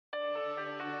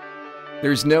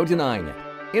There's no denying it.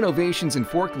 Innovations in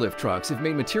forklift trucks have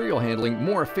made material handling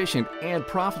more efficient and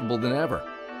profitable than ever.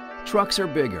 Trucks are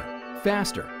bigger,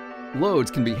 faster,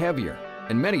 loads can be heavier,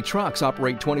 and many trucks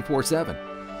operate 24/7.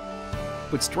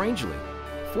 But strangely,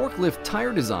 forklift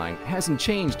tire design hasn't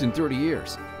changed in 30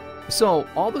 years. So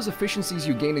all those efficiencies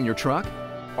you gain in your truck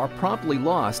are promptly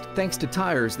lost thanks to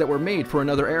tires that were made for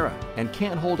another era and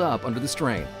can't hold up under the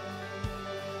strain.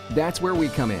 That's where we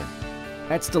come in.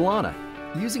 At Stellana,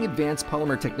 using advanced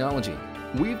polymer technology,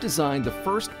 we've designed the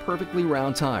first perfectly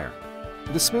round tire,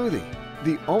 the Smoothy,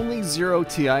 the only zero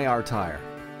TIR tire.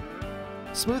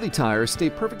 Smoothy tires stay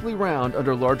perfectly round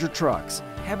under larger trucks,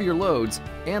 heavier loads,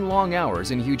 and long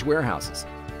hours in huge warehouses,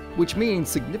 which means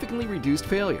significantly reduced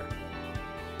failure.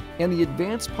 And the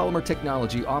advanced polymer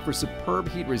technology offers superb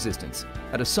heat resistance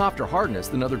at a softer hardness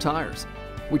than other tires,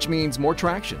 which means more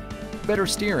traction, better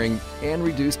steering, and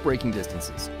reduced braking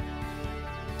distances.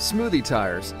 Smoothy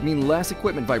tires mean less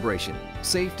equipment vibration,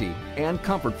 safety, and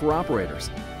comfort for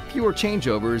operators, fewer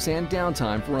changeovers and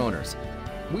downtime for owners.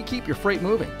 We keep your freight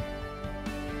moving.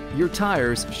 Your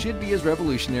tires should be as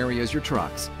revolutionary as your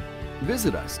trucks.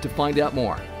 Visit us to find out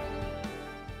more.